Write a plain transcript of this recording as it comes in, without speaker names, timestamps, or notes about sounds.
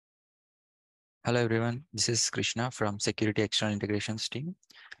Hello everyone, this is Krishna from Security External Integrations team.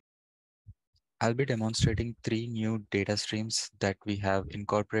 I'll be demonstrating three new data streams that we have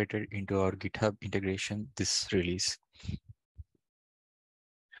incorporated into our GitHub integration this release.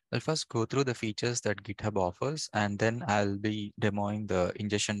 I'll first go through the features that GitHub offers, and then I'll be demoing the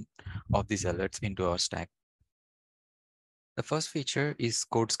ingestion of these alerts into our stack. The first feature is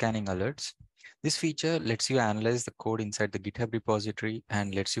code scanning alerts. This feature lets you analyze the code inside the GitHub repository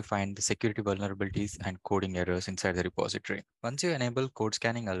and lets you find the security vulnerabilities and coding errors inside the repository. Once you enable code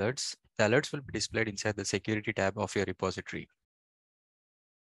scanning alerts, the alerts will be displayed inside the security tab of your repository.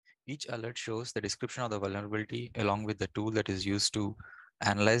 Each alert shows the description of the vulnerability along with the tool that is used to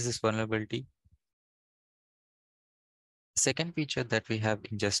analyze this vulnerability. The second feature that we have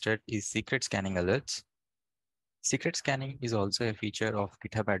ingested is secret scanning alerts. Secret scanning is also a feature of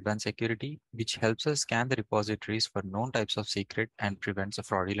GitHub Advanced Security, which helps us scan the repositories for known types of secret and prevents the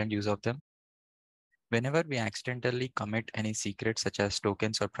fraudulent use of them. Whenever we accidentally commit any secrets such as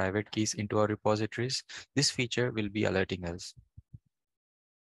tokens or private keys into our repositories, this feature will be alerting us.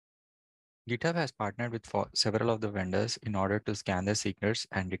 GitHub has partnered with several of the vendors in order to scan their secrets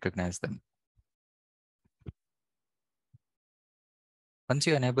and recognize them. Once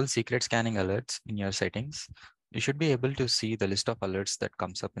you enable secret scanning alerts in your settings, you should be able to see the list of alerts that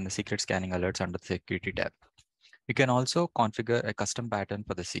comes up in the secret scanning alerts under the security tab. You can also configure a custom pattern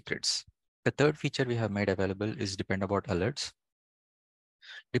for the secrets. The third feature we have made available is Depend-About Alerts.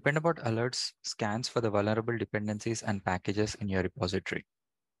 Depend-About Alerts scans for the vulnerable dependencies and packages in your repository.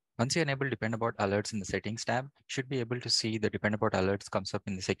 Once you enable Depend-About Alerts in the Settings tab, you should be able to see the Depend-About Alerts comes up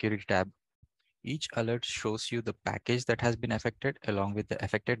in the Security tab. Each alert shows you the package that has been affected along with the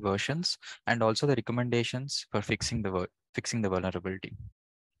affected versions and also the recommendations for fixing the vulnerability.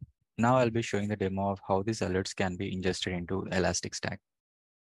 Now I'll be showing the demo of how these alerts can be ingested into Elastic Stack.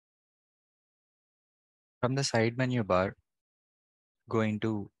 From the side menu bar, go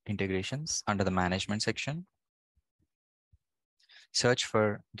into Integrations under the Management section. Search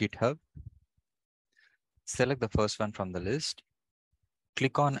for GitHub. Select the first one from the list.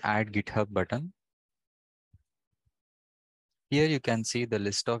 Click on Add GitHub button. Here you can see the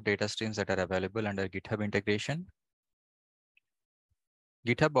list of data streams that are available under GitHub integration.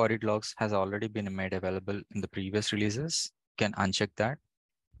 GitHub audit logs has already been made available in the previous releases. You can uncheck that.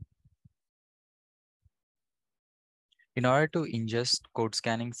 In order to ingest code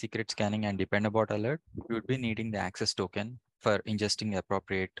scanning, secret scanning, and Depend-About Alert, you would be needing the access token for ingesting the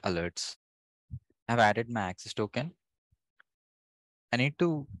appropriate alerts. I've added my access token. I need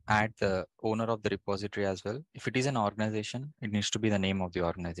to add the owner of the repository as well. If it is an organization, it needs to be the name of the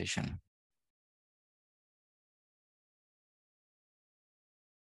organization.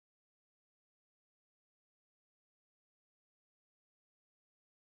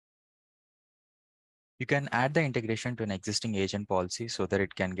 You can add the integration to an existing agent policy so that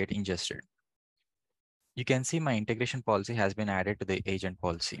it can get ingested. You can see my integration policy has been added to the agent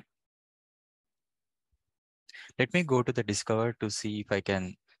policy. Let me go to the Discover to see if I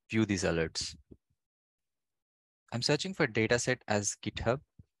can view these alerts. I'm searching for dataset as GitHub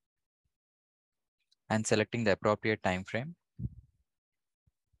and selecting the appropriate time frame.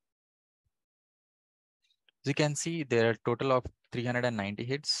 As you can see, there are a total of 390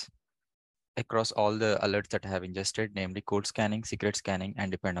 hits across all the alerts that I have ingested, namely code scanning, secret scanning,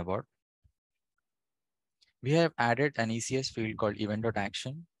 and Depend-About. We have added an ECS field called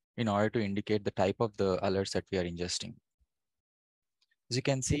event.action in order to indicate the type of the alerts that we are ingesting. As you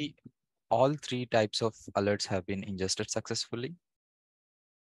can see, all three types of alerts have been ingested successfully.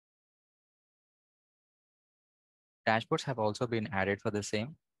 Dashboards have also been added for the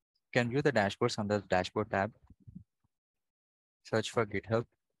same. You can view the dashboards under the Dashboard tab. Search for GitHub.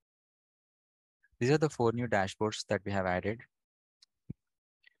 These are the 4 new dashboards that we have added.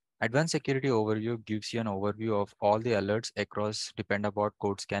 Advanced Security Overview gives you an overview of all the alerts across Depend-About,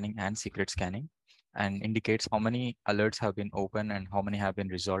 code scanning, and secret scanning, and indicates how many alerts have been open and how many have been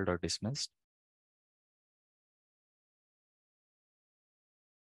resolved or dismissed.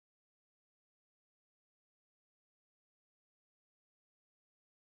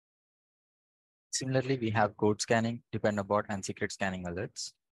 Similarly, we have code scanning, Depend-About, and secret scanning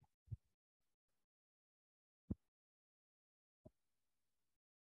alerts.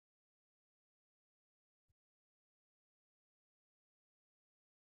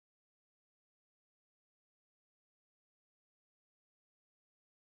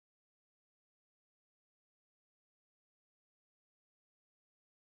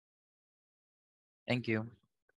 Thank you.